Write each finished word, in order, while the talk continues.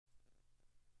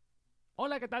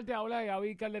Hola, ¿qué tal? Te habla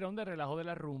Gaby Calderón de Relajo de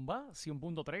la Rumba,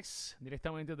 100.3,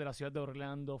 directamente de la ciudad de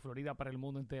Orlando, Florida, para el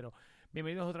mundo entero.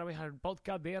 Bienvenidos otra vez al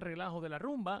podcast de Relajo de la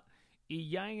Rumba. Y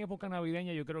ya en época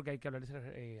navideña yo creo que hay que hablar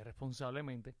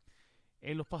responsablemente.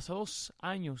 En los pasados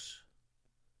años,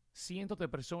 cientos de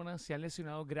personas se han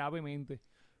lesionado gravemente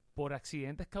por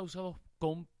accidentes causados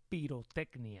con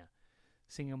pirotecnia.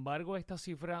 Sin embargo, esta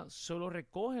cifra solo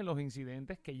recoge los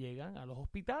incidentes que llegan a los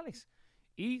hospitales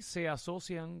y se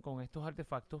asocian con estos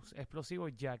artefactos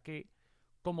explosivos, ya que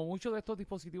como muchos de estos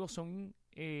dispositivos son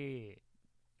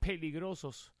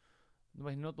peligrosos,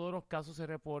 pues no todos los casos se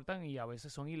reportan y a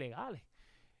veces son ilegales.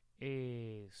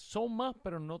 Son más,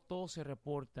 pero no todos se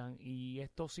reportan, y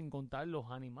esto sin contar los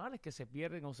animales que se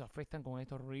pierden o se afectan con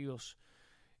estos ruidos.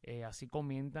 Así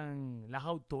comentan las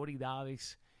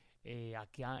autoridades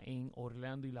acá en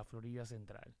Orlando y la Florida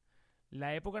Central.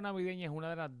 La época navideña es una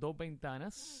de las dos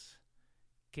ventanas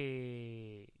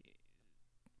que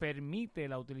permite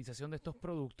la utilización de estos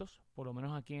productos, por lo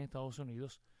menos aquí en Estados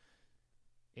Unidos.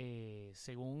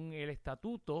 Según el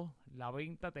estatuto, la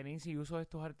venta, tenencia y uso de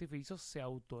estos artificios se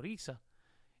autoriza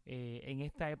en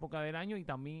esta época del año y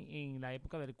también en la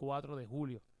época del 4 de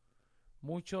julio.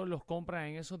 Muchos los compran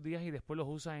en esos días y después los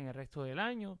usan en el resto del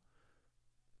año,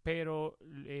 pero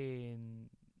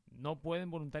no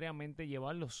pueden voluntariamente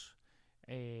llevarlos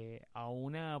a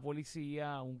una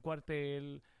policía, a un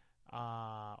cuartel,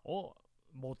 o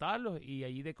botarlos y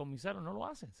allí decomisarlos. No lo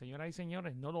hacen, señoras y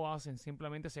señores, no lo hacen.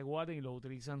 Simplemente se guardan y lo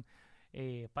utilizan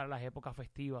para las épocas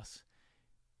festivas.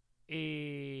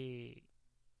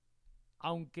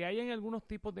 Aunque hayan algunos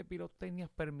tipos de pirotecnias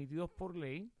permitidos por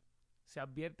ley, se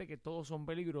advierte que todos son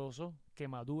peligrosos.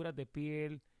 Quemaduras de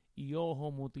piel y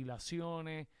ojos,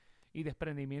 mutilaciones y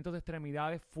desprendimientos de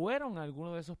extremidades fueron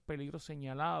algunos de esos peligros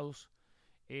señalados.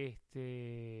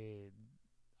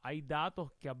 Hay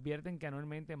datos que advierten que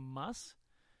anualmente más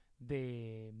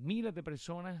de miles de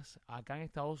personas acá en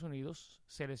Estados Unidos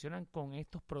se lesionan con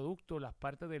estos productos. Las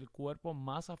partes del cuerpo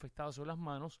más afectadas son las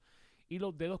manos y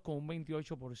los dedos, con un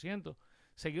 28%,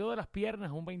 seguido de las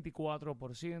piernas un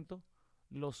 24%,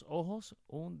 los ojos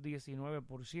un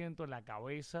 19%, la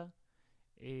cabeza,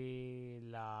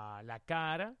 la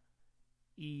cara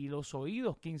y los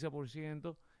oídos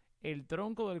 15%, el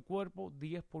tronco del cuerpo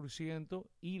 10%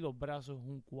 y los brazos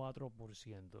un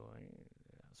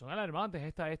 4%. Son alarmantes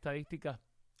estas estadísticas.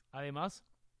 Además,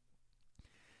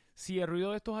 si el ruido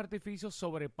de estos artificios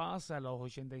sobrepasa los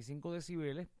 85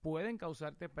 decibeles, pueden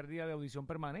causarte pérdida de audición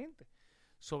permanente.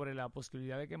 Sobre la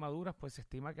posibilidad de quemaduras, pues se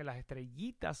estima que las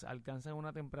estrellitas alcanzan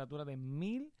una temperatura de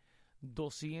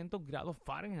 1200 grados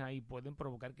Fahrenheit y pueden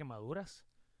provocar quemaduras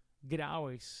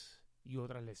graves y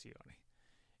otras lesiones.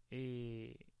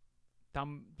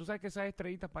 Tú sabes que esas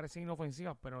estrellitas parecen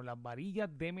inofensivas, pero las varillas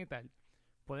de metal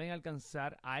pueden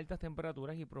alcanzar altas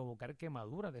temperaturas y provocar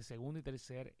quemaduras de segundo y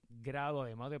tercer grado,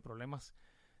 además de problemas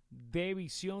de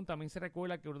visión. También se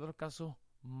recuerda que uno de los casos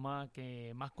más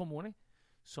comunes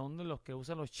son de los que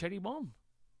usan los cherry bomb.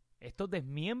 Estos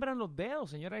desmiembran los dedos,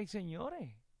 señoras y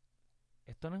señores.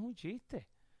 Esto no es un chiste.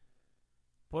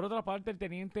 Por otra parte, el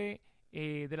teniente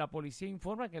de la policía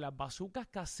informa que las bazucas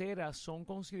caseras son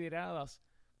consideradas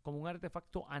como un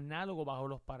artefacto análogo bajo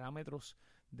los parámetros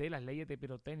de las leyes de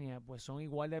pirotecnia, pues son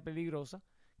igual de peligrosas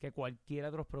que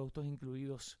cualquiera de los productos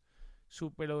incluidos.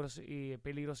 Su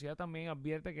peligrosidad también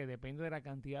advierte que depende de la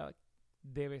cantidad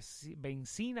de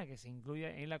benzina que se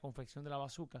incluye en la confección de la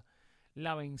bazuca.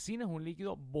 La benzina es un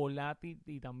líquido volátil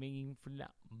y también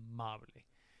inflamable.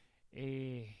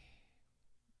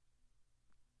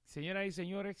 Señoras y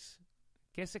señores,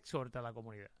 ¿qué se exhorta a la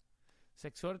comunidad? Se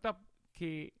exhorta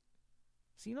que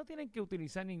si no tienen que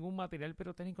utilizar ningún material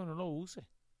pirotécnico, no lo use.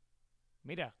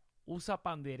 Mira, usa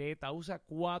pandereta, usa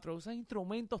cuatro, usa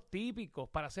instrumentos típicos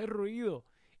para hacer ruido.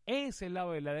 Esa es la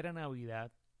verdadera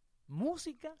Navidad.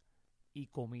 Música y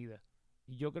comida.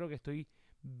 Y yo creo que estoy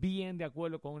bien de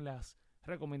acuerdo con las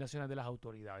recomendaciones de las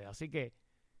autoridades. Así que,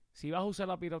 si vas a usar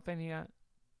la pirotecnia,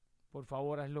 por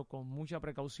favor, hazlo con mucha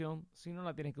precaución. Si no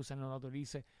la tienes que usar, no la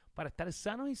utilices, para estar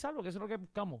sanos y salvos, que eso es lo que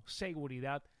buscamos.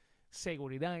 Seguridad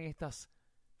en estas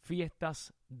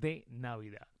fiestas de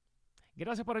Navidad.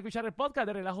 Gracias por escuchar el podcast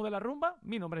de Relajo de la Rumba.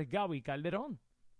 Mi nombre es Gaby Calderón.